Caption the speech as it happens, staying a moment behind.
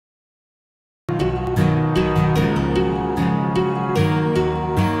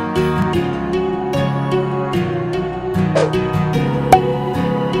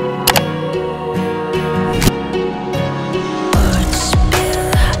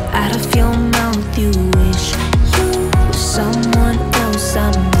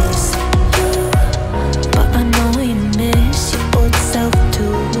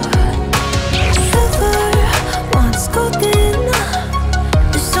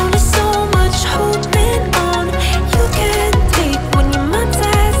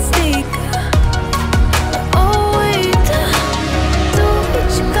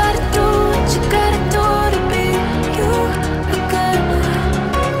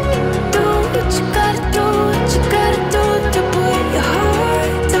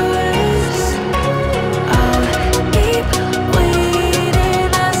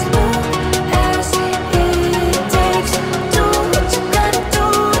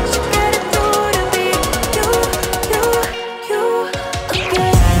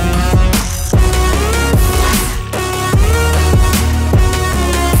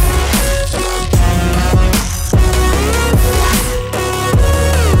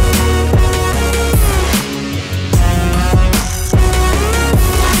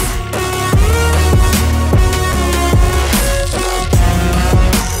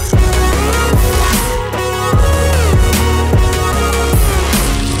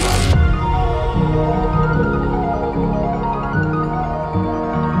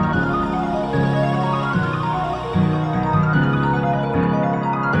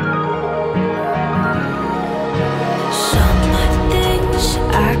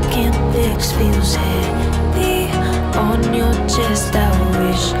flex feels heavy on your chest. I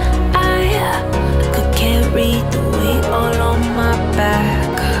wish I could carry the weight all on my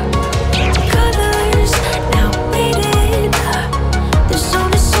back. Colors now faded. There's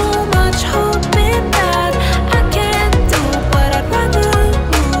only so much hoping that I can do, but I'd rather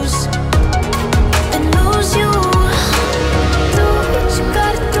lose than lose you. Do what you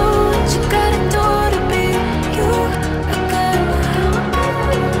gotta do, what you gotta do to be you again.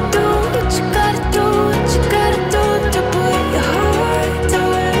 Do what you gotta do, what you gotta do to put your heart to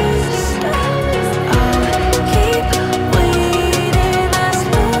rest. I'll keep waiting as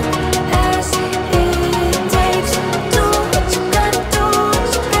long as it takes. Do what you gotta do, what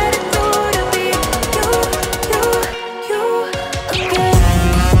you gotta do to be you again.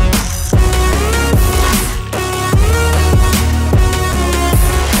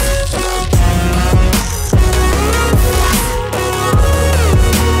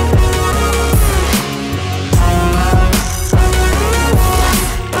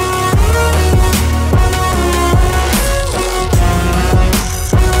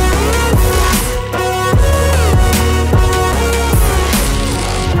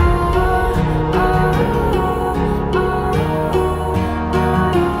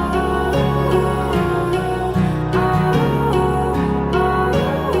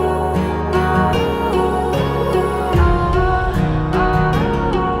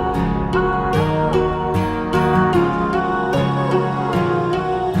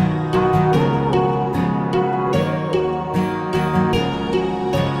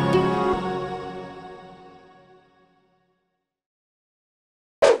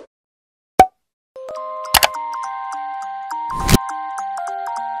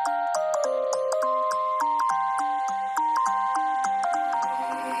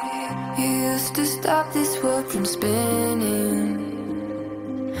 You used to stop this world from spinning.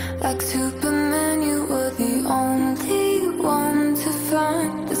 Like Superman, you were the only one to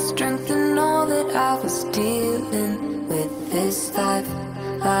find the strength in all that I was dealing with. This life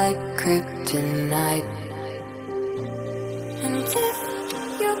like kryptonite. And if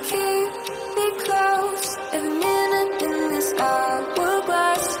you keep me close, every minute in this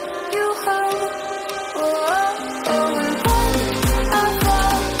hourglass you hold. Oh, oh, oh, and when I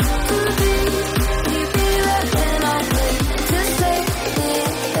fall to be, you be right when I'm ready to save me,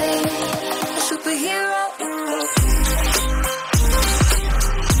 a superhero in me.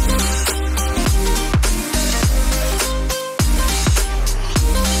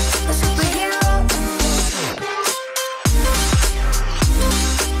 A superhero in me.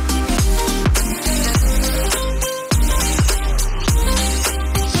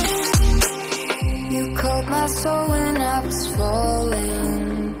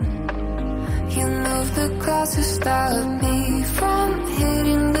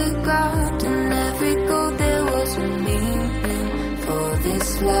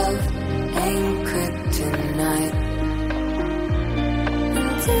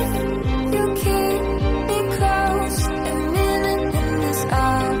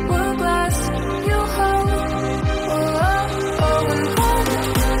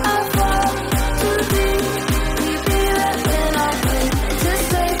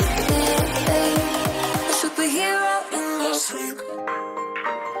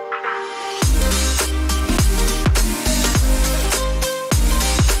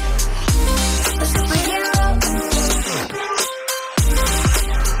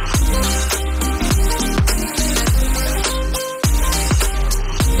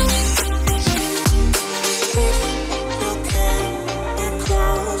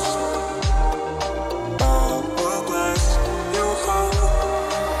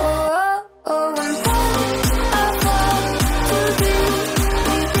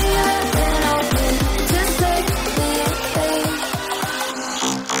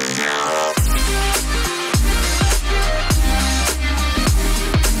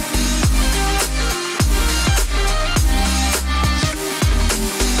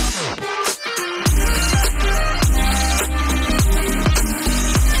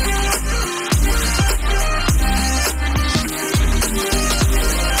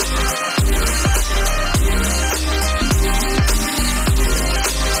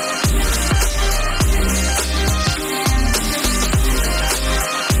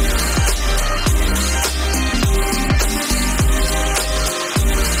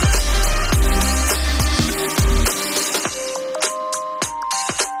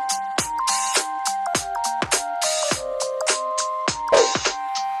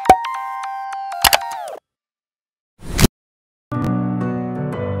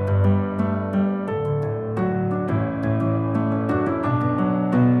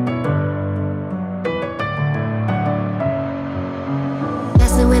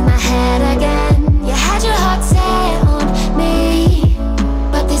 that I got